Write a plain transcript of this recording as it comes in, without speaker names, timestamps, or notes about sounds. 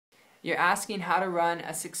You're asking how to run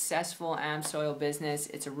a successful Amsoil business.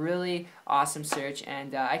 It's a really awesome search,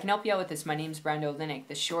 and I can help you out with this. My name's Brando Linick.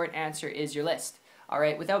 The short answer is your list.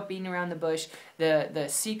 Alright, without beating around the bush, the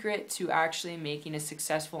secret to actually making a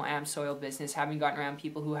successful Amsoil business, having gotten around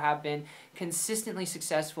people who have been consistently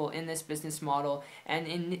successful in this business model and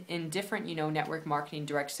in different, network marketing,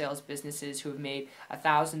 direct sales businesses who have made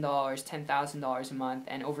 $1,000, $10,000 a month,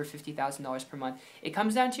 and over $50,000 per month. It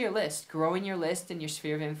comes down to your list, growing your list and your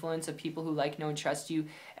sphere of influence of people who like, know, and trust you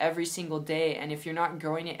every single day. And if you're not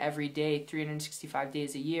growing it every day, 365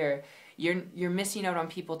 days a year, you're missing out on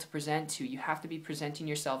people to present to. You have to be presenting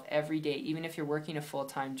yourself every day, even if you're working a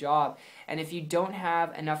full-time job. And if you don't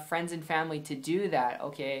have enough friends and family to do that,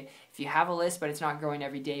 okay, if you have a list but it's not growing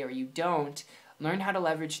every day, or you don't, learn how to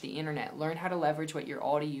leverage the internet. Learn how to leverage what you're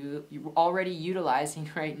already utilizing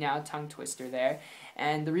right now, tongue twister there.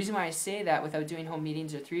 And the reason why I say that without doing home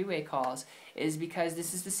meetings or three-way calls is because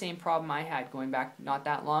this is the same problem I had going back not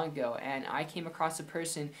that long ago. And I came across a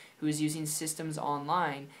person who was using systems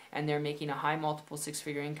online, and they're making a high multiple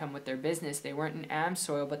six-figure income with their business. They weren't in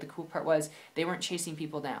Amsoil, but the cool part was they weren't chasing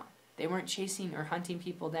people down. They weren't chasing or hunting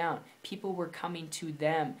people down. People were coming to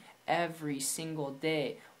them every single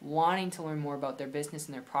day, wanting to learn more about their business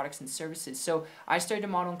and their products and services. So I started to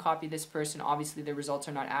model and copy this person. Obviously, the results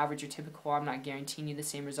are not average or typical. I'm not guaranteeing you the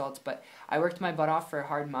same results, but I worked my butt off for a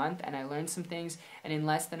hard month, and I learned some things, and in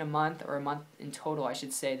less than a month, or a month in total, I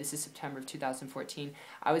should say, this is September of 2014,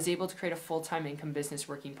 I was able to create a full-time income business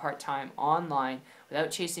working part-time online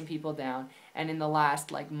without chasing people down. And in the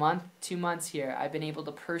last month, 2 months here, I've been able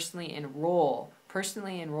to personally enroll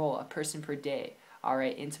a person per day,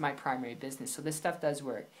 alright, into my primary business. So this stuff does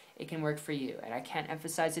work. It can work for you, and I can't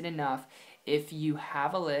emphasize it enough. If you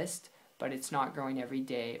have a list but it's not growing every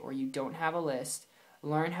day, or you don't have a list,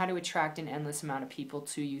 learn how to attract an endless amount of people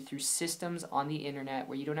to you through systems on the internet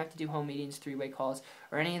where you don't have to do home meetings, three-way calls,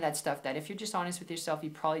 or any of that stuff that, if you're just honest with yourself,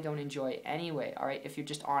 you probably don't enjoy anyway. Alright, if you're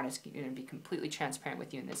just honest, I'm going to be completely transparent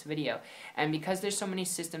with you in this video. And because there's so many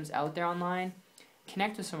systems out there online,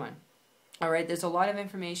 connect with someone. Alright, there's a lot of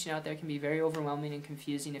information out there. It can be very overwhelming and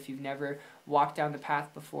confusing if you've never walked down the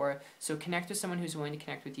path before. So connect with someone who's willing to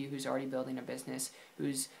connect with you, who's already building a business,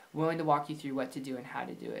 who's willing to walk you through what to do and how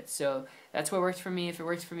to do it. So that's what worked for me. If it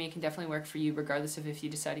works for me, it can definitely work for you, regardless of if you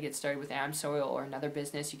decide to get started with Amsoil or another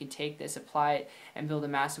business. You can take this, apply it, and build a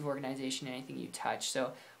massive organization in anything you touch.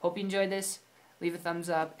 So hope you enjoyed this. Leave a thumbs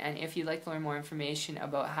up, and if you'd like to learn more information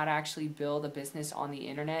about how to actually build a business on the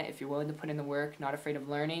internet, if you're willing to put in the work, not afraid of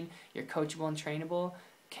learning, you're coachable and trainable,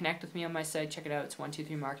 connect with me on my site. Check it out. It's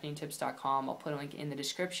 123marketingtips.com. I'll put a link in the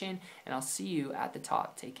description, and I'll see you at the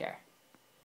top. Take care.